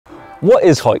What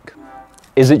is Hawick?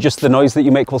 Is it just the noise that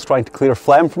you make whilst trying to clear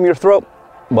phlegm from your throat?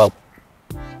 Well,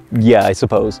 yeah, I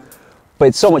suppose. But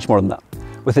it's so much more than that.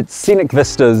 With its scenic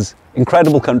vistas,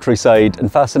 incredible countryside,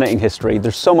 and fascinating history,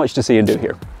 there's so much to see and do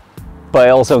here. But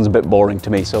it all sounds a bit boring to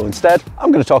me, so instead,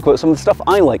 I'm going to talk about some of the stuff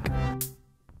I like.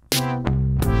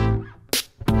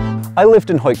 I lived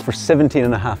in Hawick for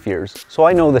 17.5 years, so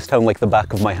I know this town like the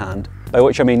back of my hand, by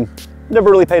which I mean,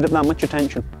 never really paid it that much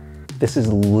attention. This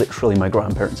is literally my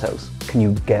grandparents' house. Can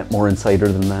you get more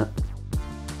insider than that?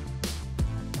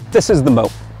 This is the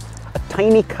moat. A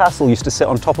tiny castle used to sit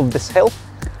on top of this hill,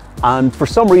 and for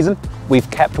some reason, we've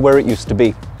kept where it used to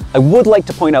be. I would like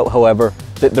to point out, however,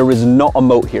 that there is not a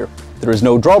moat here. There is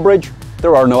no drawbridge,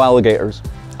 there are no alligators.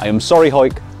 I am sorry,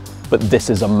 Hawick, but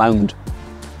this is a mound.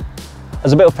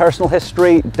 As a bit of personal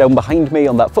history, down behind me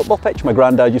on that football pitch, my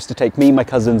granddad used to take me, my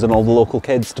cousins and all the local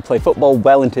kids to play football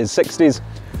well into his 60s,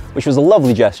 which was a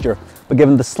lovely gesture, but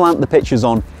given the slant the pitch is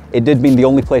on, it did mean the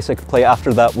only place I could play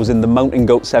after that was in the Mountain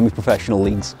Goat semi-professional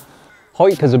leagues.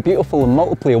 Hawick has a beautiful and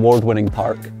multiply award-winning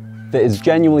park that is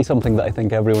genuinely something that I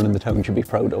think everyone in the town should be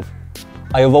proud of.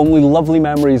 I have only lovely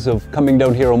memories of coming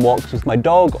down here on walks with my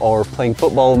dog or playing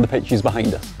football on the pitches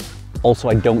behind us. Also,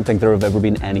 I don't think there have ever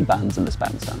been any bands in this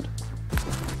bandstand.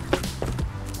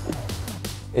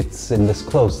 It's in this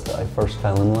close that I first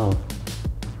fell in love.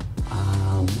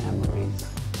 Ah, memories.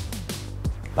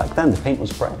 Back then, the paint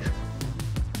was fresh.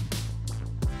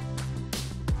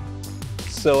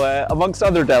 So, amongst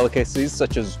other delicacies,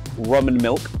 such as rum and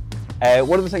milk,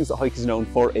 one of the things that Hawick is known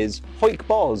for is Hawick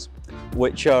Baws,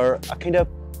 which are a kind of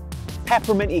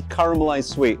pepperminty caramelized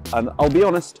sweet. And I'll be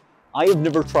honest, I have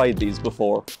never tried these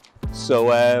before.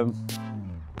 So,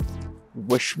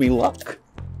 wish me luck.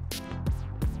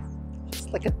 It's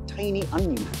like a tiny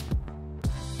onion.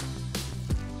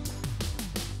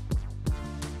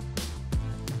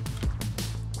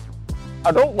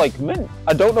 I don't like mint.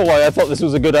 I don't know why I thought this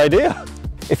was a good idea.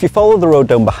 If you follow the road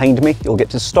down behind me, you'll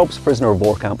get to Stob's prisoner of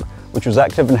war camp, which was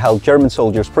active and held German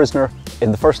soldiers prisoner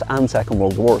in the First and Second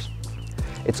World Wars.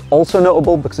 It's also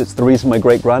notable because it's the reason my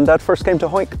great-granddad first came to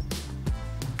Hawick.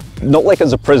 Not like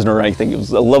as a prisoner or anything, he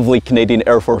was a lovely Canadian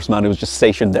Air Force man who was just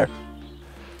stationed there.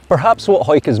 Perhaps what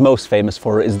Hawick is most famous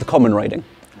for is the Common Riding,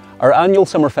 our annual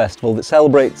summer festival that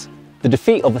celebrates the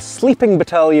defeat of a sleeping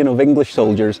battalion of English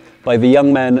soldiers by the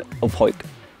young men of Hawick.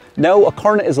 Now a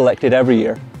cornet is elected every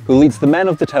year, who leads the men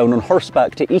of the town on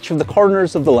horseback to each of the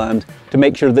corners of the land to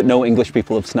make sure that no English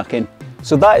people have snuck in.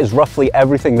 So that is roughly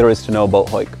everything there is to know about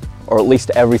Hawick, or at least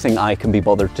everything I can be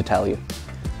bothered to tell you.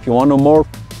 If you want to know more,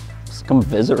 just come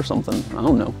visit or something, I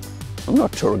don't know. I'm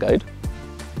not a tour guide.